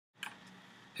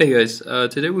Hey guys,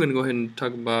 today we're going to go ahead and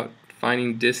talk about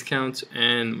finding discounts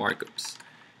and markups.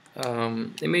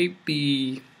 It may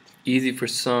be easy for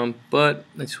some, but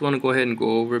I just want to go ahead and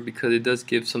go over it because it does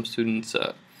give some students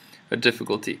a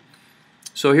difficulty.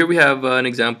 So here we have an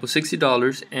example,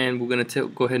 $60, and we're going to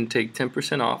go ahead and take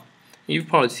 10% off. And you've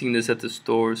probably seen this at the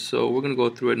store, so we're going to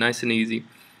go through it nice and easy.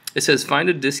 It says find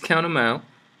a discount amount,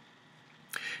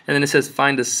 and then it says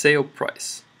find a sale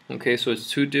price. Okay, so it's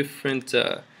two different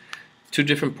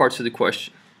parts of the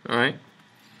question. All right,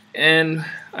 and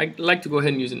I like to go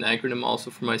ahead and use an acronym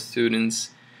also for my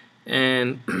students,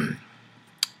 and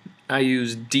I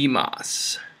use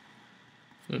DMAS.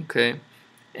 Okay,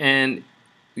 and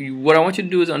what I want you to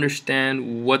do is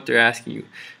understand what they're asking you.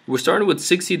 We're starting with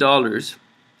 $60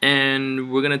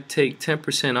 and we're gonna take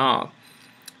 10% off,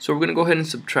 so we're gonna go ahead and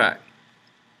subtract.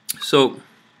 So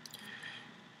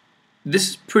this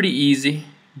is pretty easy.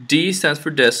 D stands for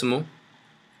decimal.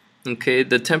 Okay,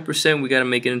 the 10% we got to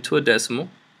make it into a decimal.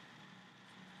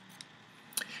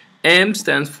 M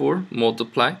stands for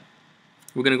multiply.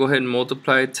 We're going to go ahead and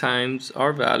multiply times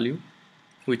our value,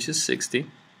 which is 60.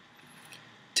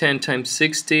 10 times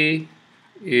 60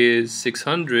 is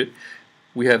 600.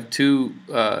 We have two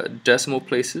decimal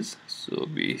places, so it'll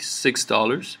be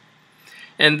 $6.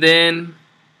 And then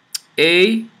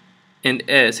A and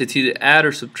S, it's either add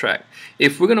or subtract.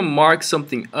 If we're gonna mark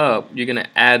something up, you're gonna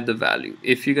add the value.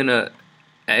 If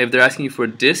they're asking you for a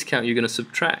discount, you're gonna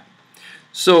subtract.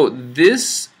 So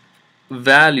this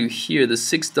value here, the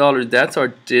 $6, that's our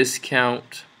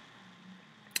discount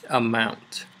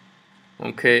amount.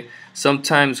 Okay,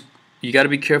 sometimes you got to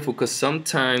be careful because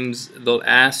sometimes they'll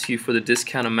ask you for the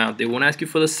discount amount. They won't ask you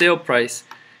for the sale price,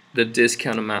 the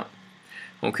discount amount.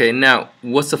 Okay, now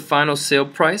what's the final sale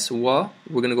price? Well,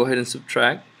 we're gonna go ahead and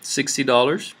subtract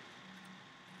 $60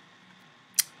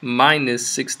 minus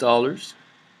 $6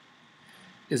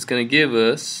 is gonna give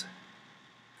us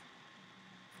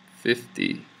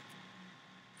 $54.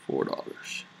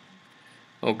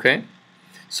 Okay,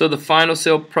 so the final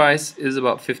sale price is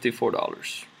about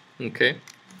 $54. Okay,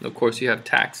 of course you have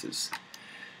taxes.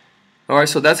 Alright,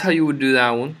 so that's how you would do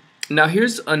that one. Now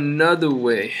here's another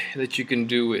way that you can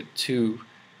do it too.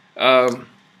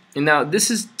 And now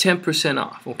this is 10%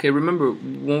 off. Okay, remember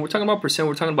when we're talking about percent,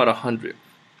 we're talking about 100.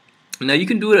 Now you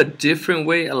can do it a different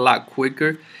way, a lot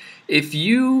quicker. If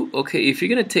you're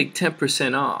gonna take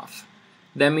 10% off,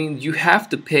 that means you have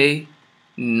to pay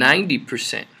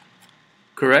 90%.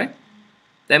 Correct?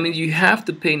 That means you have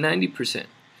to pay 90%.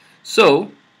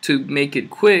 So to make it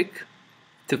quick,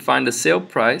 to find the sale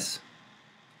price,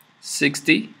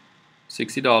 $60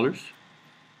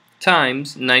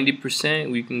 times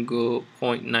 90%, we can go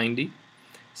 0.90.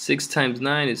 6 times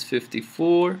 9 is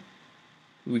 54.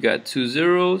 We got 2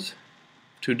 zeros,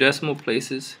 2 decimal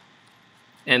places,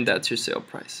 and that's your sale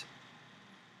price.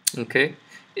 Okay,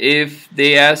 if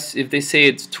they say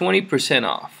it's 20%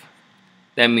 off,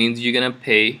 that means you're gonna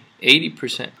pay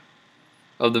 80%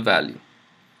 of the value.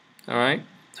 Alright,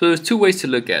 so there's two ways to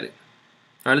look at it.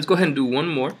 Alright, let's go ahead and do one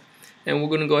more, and we're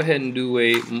gonna go ahead and do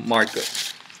a markup.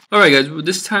 Alright guys,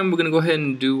 this time we're going to go ahead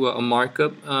and do a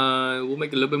markup. We'll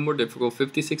make it a little bit more difficult,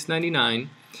 $56.99,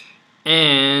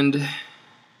 and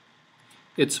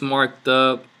it's marked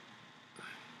up,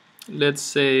 let's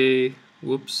say,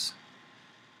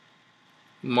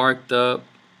 marked up,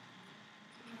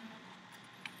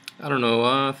 I don't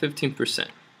know,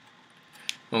 15%.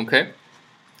 Okay,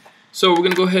 so we're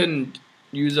going to go ahead and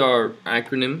use our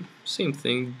acronym, same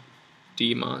thing,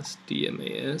 DMAS,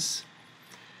 D-M-A-S.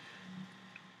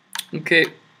 Okay,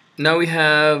 now we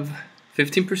have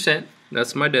 15%,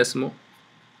 that's my decimal,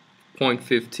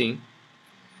 0.15.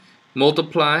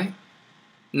 Multiply,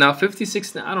 now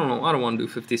 56, I don't want to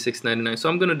do 56.99, so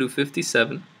I'm going to do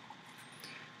 57.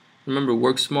 Remember,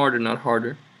 work smarter, not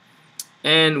harder.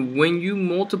 And when you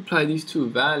multiply these two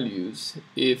values,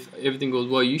 if everything goes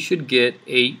well, you should get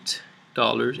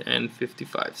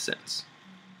 $8.55.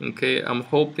 Okay, I'm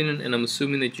hoping and I'm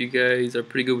assuming that you guys are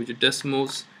pretty good with your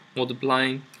decimals,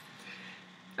 multiplying.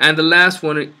 And the last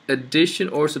one, addition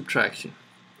or subtraction.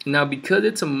 Now because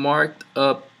it's a marked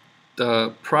up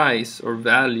price or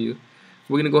value,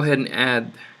 we're going to go ahead and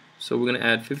add. So we're going to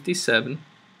add 57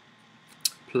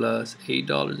 plus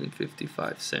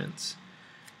 $8.55.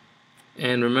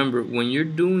 And remember, when you're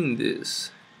doing this,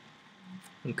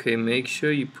 okay, make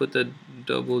sure you put that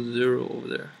double zero over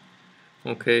there.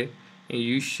 Okay, and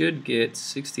you should get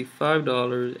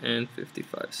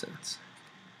 $65.55.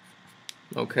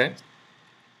 Okay.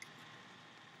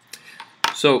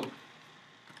 So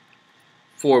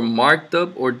for marked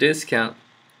up or discount,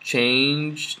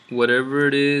 change whatever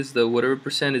it is, whatever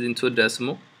percentage into a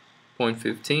decimal,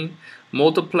 0.15,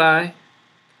 multiply,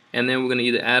 and then we're going to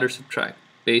either add or subtract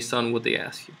based on what they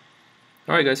ask you.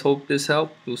 Alright guys, hope this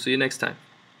helped. We'll see you next time.